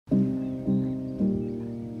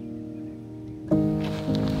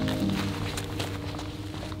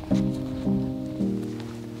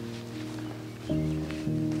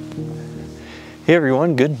Hey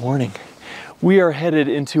everyone, good morning. We are headed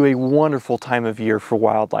into a wonderful time of year for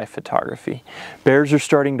wildlife photography. Bears are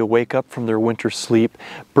starting to wake up from their winter sleep,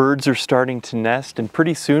 birds are starting to nest, and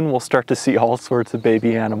pretty soon we'll start to see all sorts of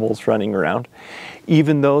baby animals running around.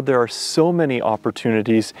 Even though there are so many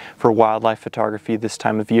opportunities for wildlife photography this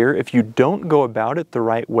time of year, if you don't go about it the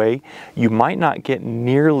right way, you might not get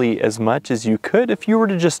nearly as much as you could if you were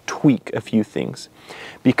to just tweak a few things.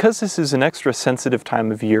 Because this is an extra sensitive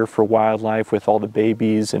time of year for wildlife with all the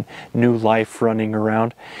babies and new life running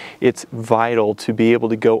around, it's vital to be able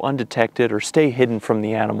to go undetected or stay hidden from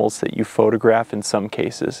the animals that you photograph in some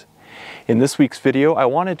cases. In this week's video, I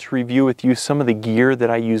wanted to review with you some of the gear that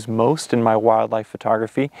I use most in my wildlife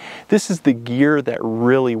photography. This is the gear that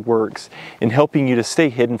really works in helping you to stay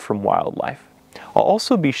hidden from wildlife. I'll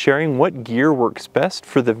also be sharing what gear works best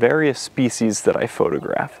for the various species that I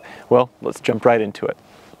photograph. Well, let's jump right into it.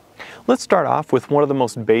 Let's start off with one of the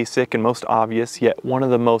most basic and most obvious, yet one of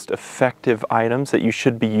the most effective items that you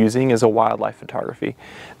should be using as a wildlife photography.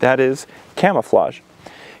 That is camouflage.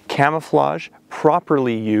 Camouflage,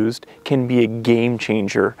 properly used, can be a game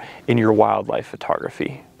changer in your wildlife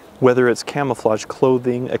photography. Whether it's camouflage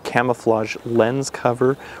clothing, a camouflage lens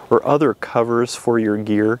cover, or other covers for your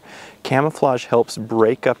gear, camouflage helps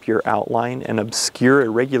break up your outline and obscure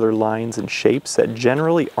irregular lines and shapes that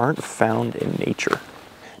generally aren't found in nature.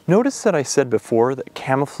 Notice that I said before that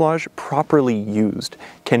camouflage, properly used,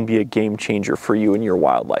 can be a game changer for you in your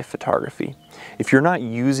wildlife photography. If you're not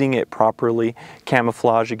using it properly,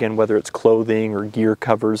 camouflage, again, whether it's clothing or gear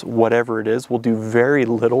covers, whatever it is, will do very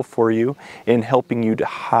little for you in helping you to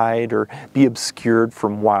hide or be obscured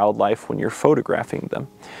from wildlife when you're photographing them.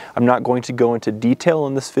 I'm not going to go into detail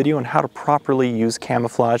in this video on how to properly use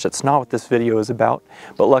camouflage. That's not what this video is about,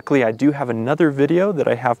 but luckily I do have another video that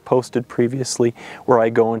I have posted previously where I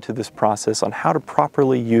go into this process on how to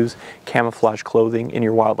properly use camouflage clothing in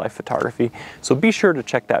your wildlife photography. So be sure to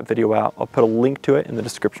check that video out. I'll put a link to it in the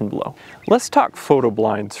description below. Let's talk photo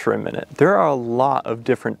blinds for a minute. There are a lot of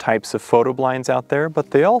different types of photo blinds out there,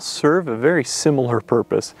 but they all serve a very similar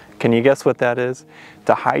purpose. Can you guess what that is?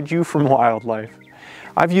 To hide you from wildlife.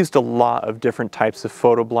 I've used a lot of different types of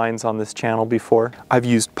photo blinds on this channel before. I've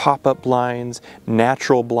used pop-up blinds,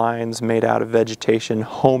 natural blinds made out of vegetation,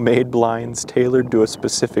 homemade blinds tailored to a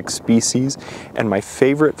specific species, and my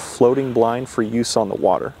favorite, floating blind for use on the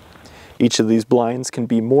water. Each of these blinds can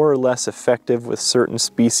be more or less effective with certain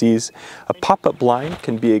species. A pop-up blind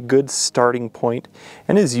can be a good starting point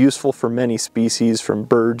and is useful for many species from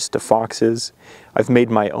birds to foxes. I've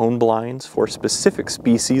made my own blinds for specific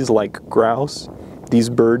species like grouse.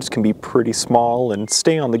 These birds can be pretty small and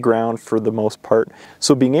stay on the ground for the most part,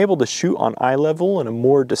 so being able to shoot on eye level in a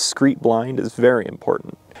more discreet blind is very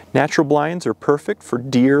important. Natural blinds are perfect for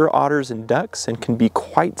deer, otters, and ducks and can be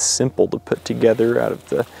quite simple to put together out of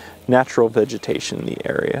the natural vegetation in the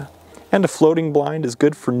area. And a floating blind is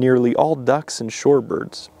good for nearly all ducks and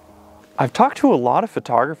shorebirds. I've talked to a lot of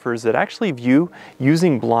photographers that actually view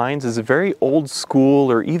using blinds as a very old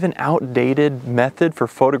school or even outdated method for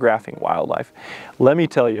photographing wildlife. Let me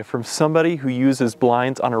tell you, from somebody who uses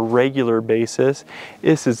blinds on a regular basis,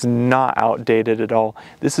 this is not outdated at all.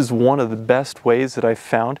 This is one of the best ways that I've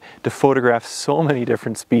found to photograph so many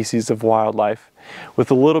different species of wildlife. With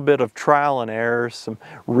a little bit of trial and error, some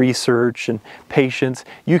research and patience,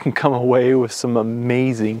 you can come away with some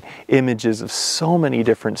amazing images of so many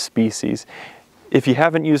different species. If you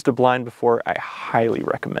haven't used a blind before, I highly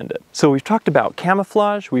recommend it. So we've talked about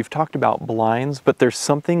camouflage, we've talked about blinds, but there's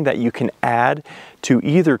something that you can add to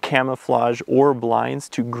either camouflage or blinds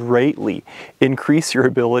to greatly increase your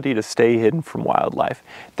ability to stay hidden from wildlife.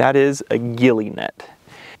 That is a ghillie net.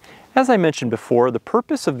 As I mentioned before, the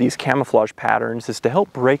purpose of these camouflage patterns is to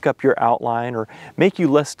help break up your outline or make you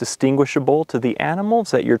less distinguishable to the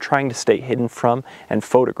animals that you're trying to stay hidden from and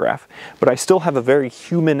photograph. But I still have a very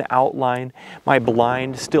human outline. My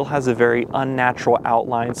blind still has a very unnatural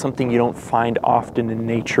outline, something you don't find often in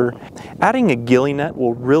nature. Adding a ghillie net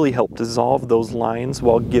will really help dissolve those lines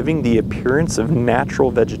while giving the appearance of natural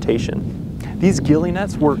vegetation. These ghillie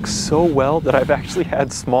nets work so well that I've actually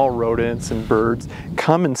had small rodents and birds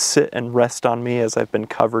come and sit and rest on me as I've been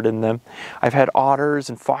covered in them. I've had otters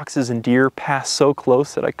and foxes and deer pass so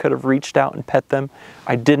close that I could have reached out and pet them.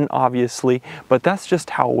 I didn't, obviously, but that's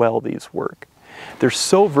just how well these work. They're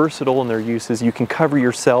so versatile in their uses. You can cover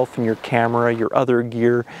yourself and your camera, your other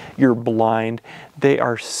gear, your blind. They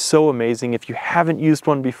are so amazing. If you haven't used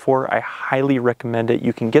one before, I highly recommend it.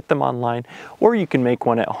 You can get them online or you can make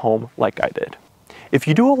one at home like I did. If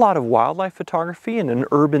you do a lot of wildlife photography in an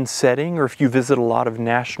urban setting, or if you visit a lot of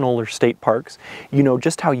national or state parks, you know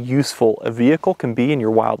just how useful a vehicle can be in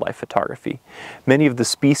your wildlife photography. Many of the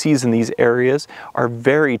species in these areas are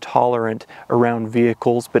very tolerant around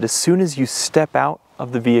vehicles, but as soon as you step out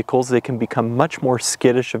of the vehicles, they can become much more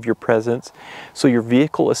skittish of your presence. So your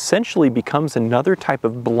vehicle essentially becomes another type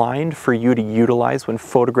of blind for you to utilize when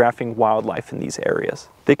photographing wildlife in these areas.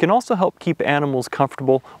 They can also help keep animals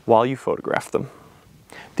comfortable while you photograph them.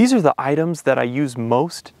 These are the items that I use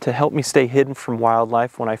most to help me stay hidden from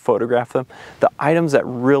wildlife when I photograph them, the items that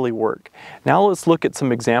really work. Now let's look at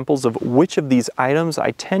some examples of which of these items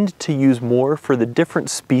I tend to use more for the different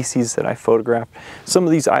species that I photograph. Some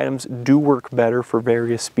of these items do work better for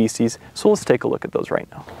various species, so let's take a look at those right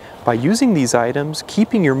now. By using these items,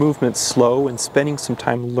 keeping your movements slow and spending some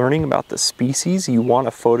time learning about the species you want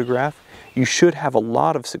to photograph, you should have a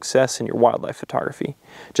lot of success in your wildlife photography.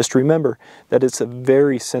 Just remember that it's a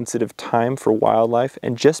very sensitive time for wildlife,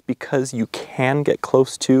 and just because you can get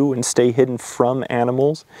close to and stay hidden from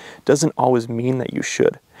animals doesn't always mean that you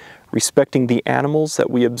should. Respecting the animals that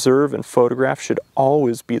we observe and photograph should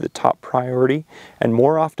always be the top priority, and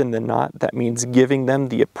more often than not, that means giving them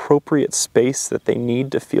the appropriate space that they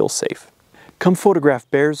need to feel safe. Come photograph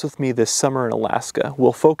bears with me this summer in Alaska.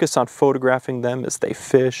 We'll focus on photographing them as they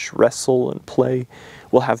fish, wrestle, and play.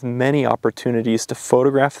 We'll have many opportunities to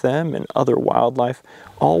photograph them and other wildlife,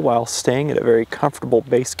 all while staying at a very comfortable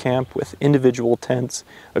base camp with individual tents,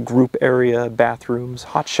 a group area, bathrooms,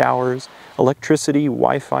 hot showers, electricity,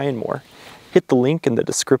 Wi-Fi, and more. Hit the link in the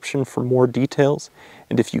description for more details.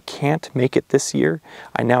 And if you can't make it this year,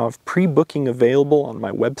 I now have pre-booking available on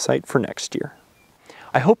my website for next year.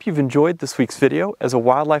 I hope you've enjoyed this week's video. As a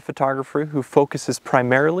wildlife photographer who focuses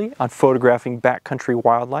primarily on photographing backcountry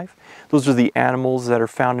wildlife, those are the animals that are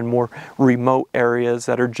found in more remote areas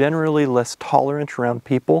that are generally less tolerant around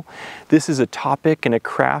people. This is a topic and a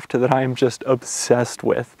craft that I am just obsessed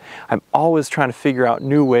with. I'm always trying to figure out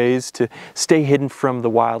new ways to stay hidden from the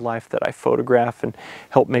wildlife that I photograph and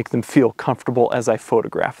help make them feel comfortable as I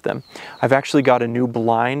photograph them. I've actually got a new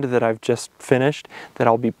blind that I've just finished that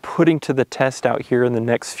I'll be putting to the test out here in the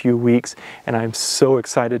next few weeks, and I'm so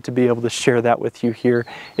excited to be able to share that with you here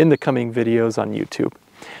in the coming videos on YouTube.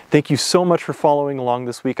 Thank you so much for following along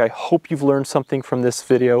this week. I hope you've learned something from this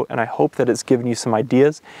video, and I hope that it's given you some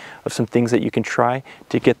ideas of some things that you can try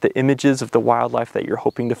to get the images of the wildlife that you're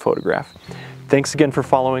hoping to photograph. Thanks again for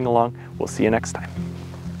following along. We'll see you next time.